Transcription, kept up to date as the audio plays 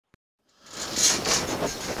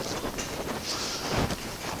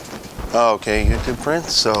Okay, YouTube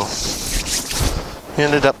friends, so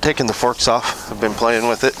ended up taking the forks off. I've been playing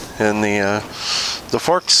with it, and the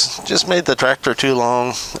forks just made the tractor too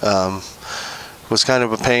long. Was kind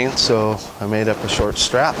of a pain, so I made up a short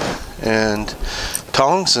strap and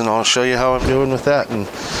tongs, and I'll show you how I'm doing with that. And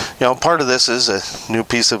you know, part of this is a new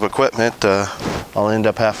piece of equipment. I'll end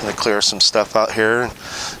up having to clear some stuff out here, and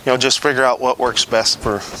you know, just figure out what works best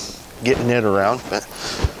for getting it around, but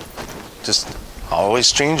just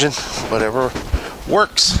always changing whatever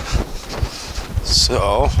works.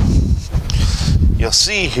 So you'll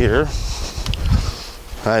see here,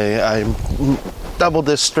 I doubled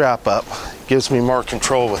this strap up. Gives me more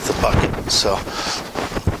control with the bucket. So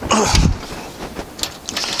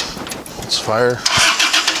let's fire.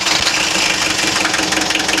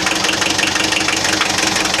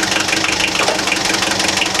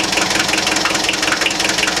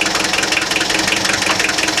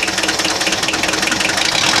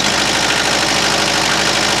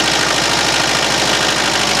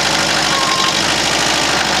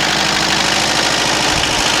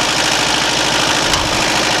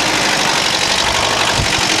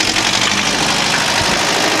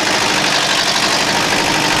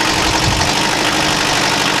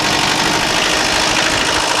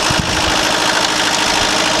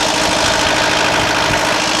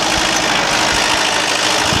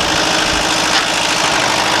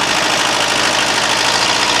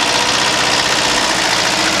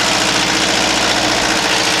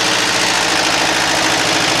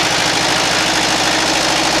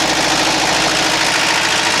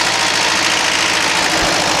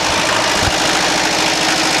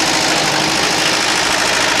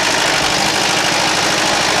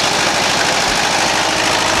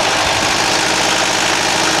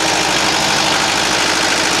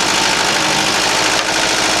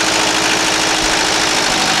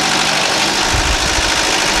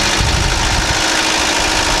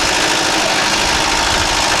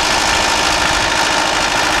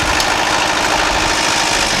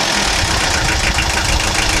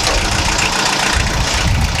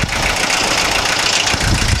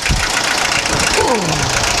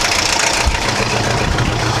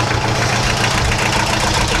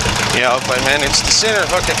 You know, if I managed to center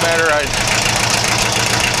hook it better, I'd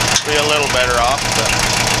be a little better off, but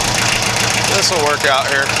this will work out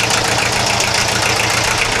here.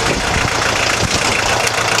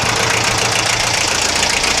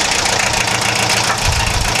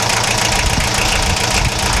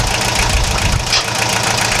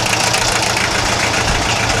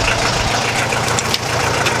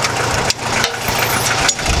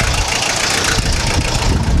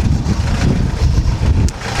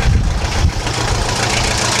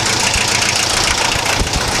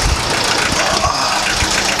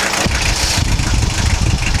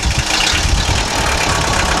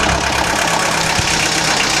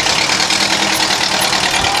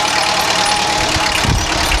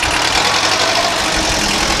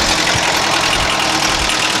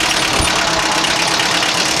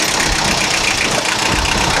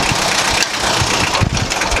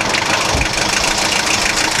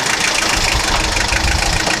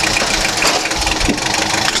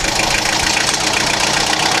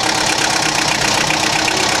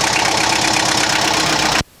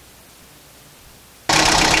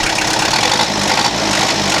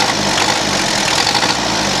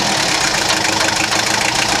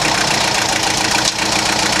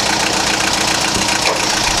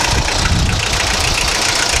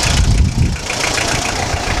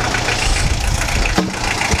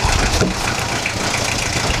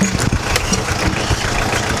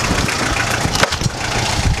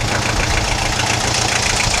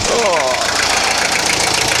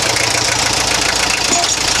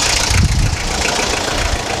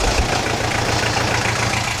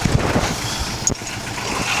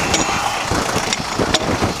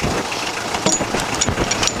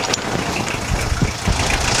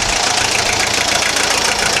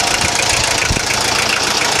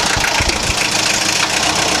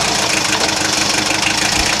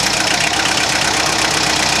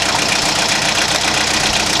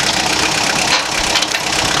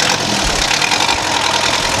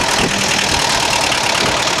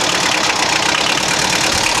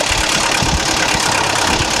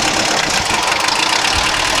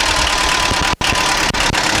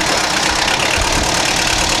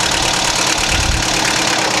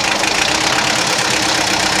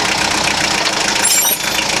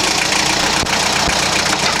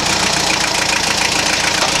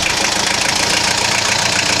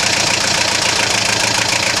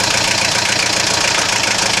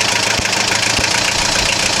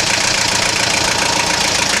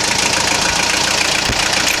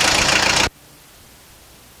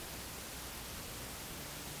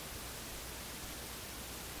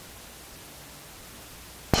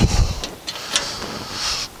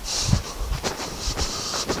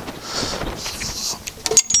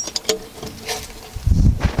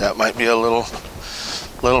 be a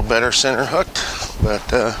little better center hooked, but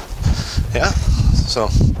yeah, so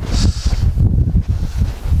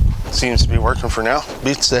seems to be working for now.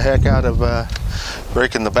 Beats the heck out of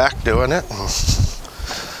breaking the back doing it.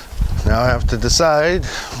 Now I have to decide.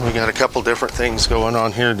 We got a couple different things going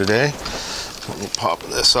on here today. Let me pop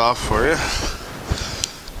this off for you.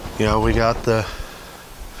 Yeah, we got the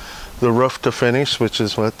roof to finish, which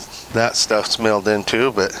is what that stuff's milled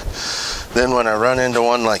into, but then when I run into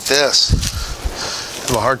one like this, I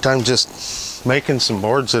have a hard time just making some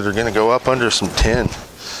boards that are going to go up under some tin.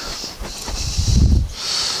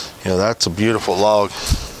 You know, that's a beautiful log.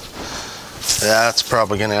 That's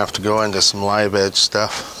probably going to have to go into some live edge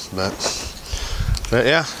stuff, but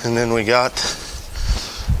yeah. And then we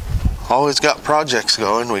always got projects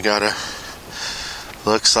going. We got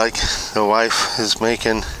looks like the wife is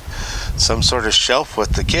making some sort of shelf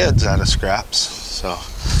with the kids out of scraps. So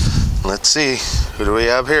let's see, who do we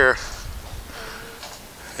have here?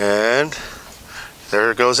 And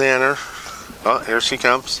there goes Anna. Oh, here she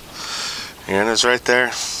comes. Anna's right there.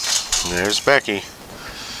 And there's Becky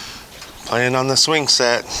playing on the swing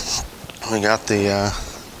set. We got the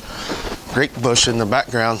grape bush in the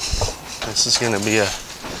background. This is going to be a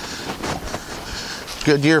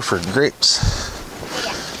good year for grapes.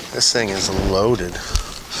 This thing is loaded.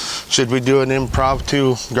 Should we do an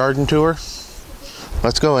impromptu garden tour?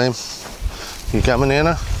 Let's go, Aim. You coming,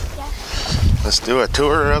 Anna? Yeah. Let's do a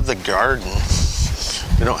tour of the garden.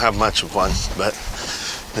 We don't have much of one, but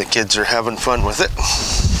the kids are having fun with it.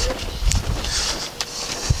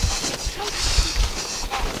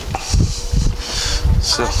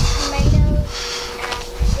 So,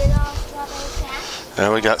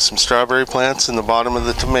 now we got some strawberry plants in the bottom of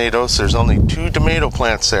the tomatoes. There's only 2 tomato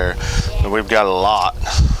plants there, and we've got a lot. Yeah,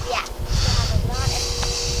 we have a lot of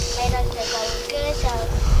tomatoes. Tomatoes are going good, so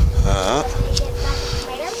we get lots of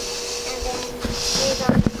tomatoes, and then these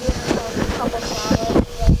are beautiful couple flowers.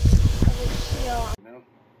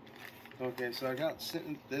 Okay, so I got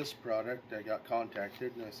sent this product. I got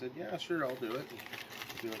contacted, and I said, yeah, sure, I'll do it.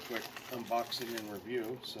 Do a quick unboxing and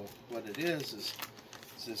review. So what it is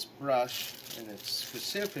this brush, and its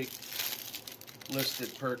specific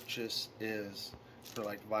listed purchase is for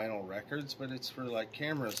like vinyl records, but it's for like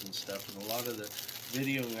cameras and stuff, and a lot of the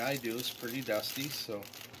videoing I do is pretty dusty, so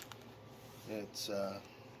it's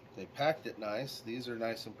they packed it nice. These are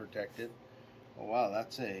nice and protected. Oh wow,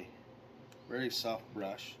 that's a very soft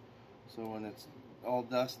brush, so when it's all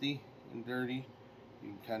dusty and dirty, you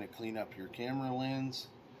can kind of clean up your camera lens,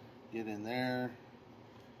 get in there,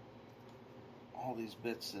 all these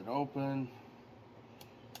bits that open.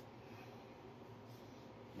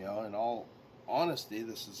 You know, in all honesty,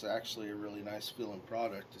 this is actually a really nice feeling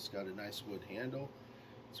product. It's got a nice wood handle.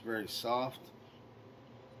 It's very soft.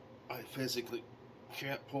 I physically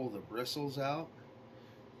can't pull the bristles out,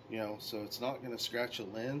 you know, so it's not going to scratch a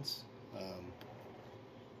lens.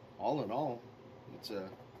 All in all, it's a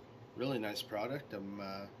really nice product. I'm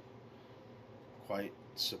quite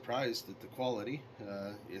surprised at the quality.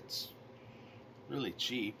 It's really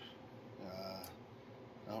cheap.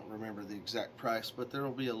 I don't remember the exact price, but there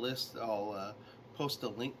will be a list. I'll post a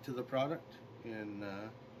link to the product in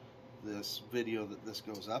this video that this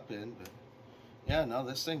goes up in. But yeah, no,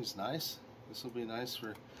 this thing's nice. This will be nice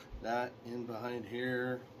for that in behind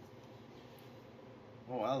here.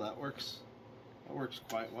 Oh wow, that works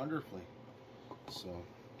quite wonderfully. So,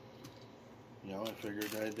 you know, I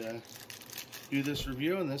figured I'd do this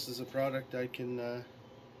review, and this is a product I can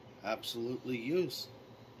absolutely use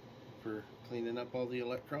for cleaning up all the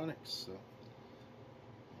electronics. So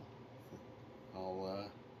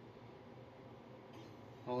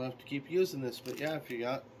I'll have to keep using this. But yeah, if you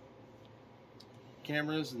got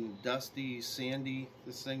cameras and dusty, sandy,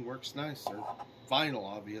 this thing works nice. Or vinyl,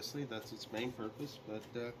 obviously, that's its main purpose, but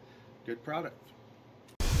good product.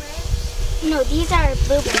 No, these are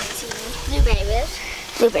blueberries.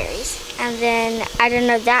 Blueberries. And then, I don't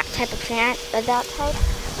know that type of plant, but that type,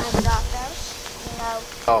 I got those. No.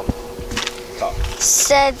 Oh.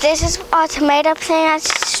 So this is all tomato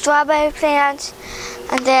plants, strawberry plants,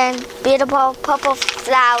 and then beautiful purple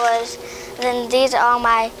flowers. And then these are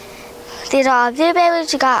all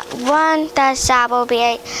blueberries. We got one that Sabo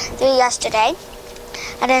ate 3 yesterday.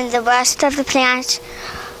 And then the rest of the plants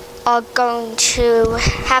are going to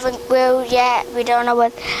haven't grew yet. We don't know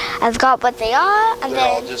what I've got what they are. And they're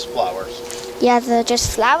all just flowers. Yeah, they're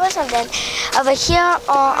just flowers. And then over here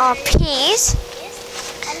are our peas.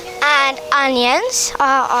 And onions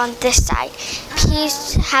are on this side.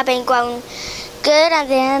 Peas have been grown good, and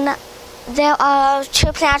then there are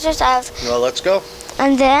 2 planters of. Well, let's go.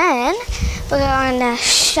 And then we're going to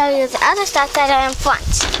show you the other stuff that are in front.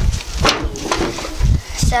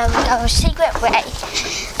 So we go secret way.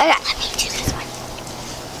 Okay, let me do this one.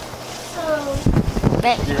 So,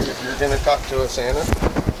 You're gonna talk to us, Anna?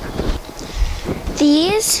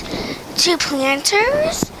 these two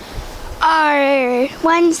planters are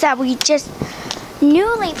ones that we just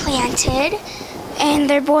newly planted, and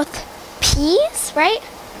they're both peas, right?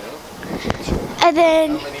 Yeah. And then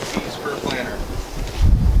How many peas per planter?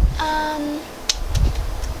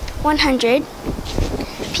 100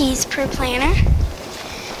 peas per planter.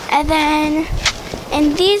 And then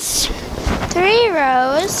in these 3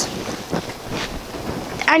 rows,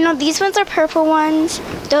 I know these ones are purple ones,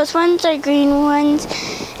 those ones are green ones,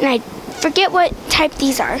 and I forget what type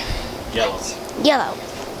these are. Yellow.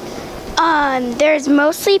 There's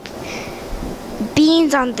mostly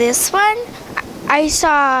beans on this one. I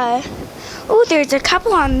saw, oh, there's a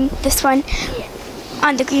couple on this one,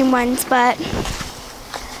 on the green ones, but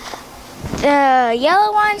the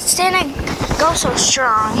yellow ones didn't go so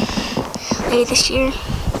strong later this year.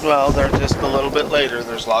 Well, they're just a little bit later.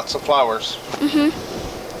 There's lots of flowers.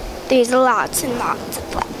 There's lots and lots of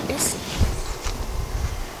flowers.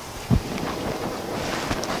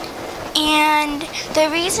 And the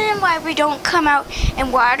reason why we don't come out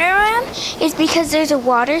and water them is because there's a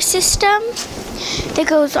water system that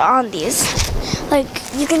goes on these. Like,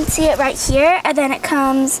 you can see it right here, and then it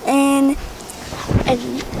comes in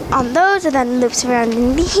and on those, and then loops around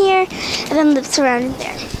in here, and then loops around in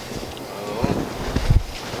there.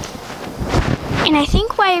 And I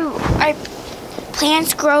think why our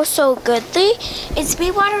plants grow so goodly is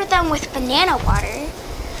we water them with banana water,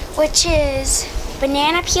 which is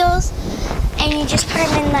banana peels, and you just put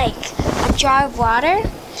them in like a jar of water,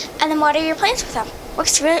 and then water your plants with them.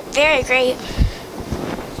 Works very great.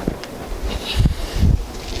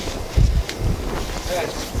 Okay,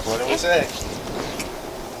 what do we say?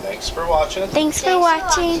 Thanks for watching. Thanks for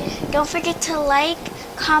watching. Don't forget to like,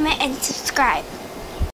 comment, and subscribe.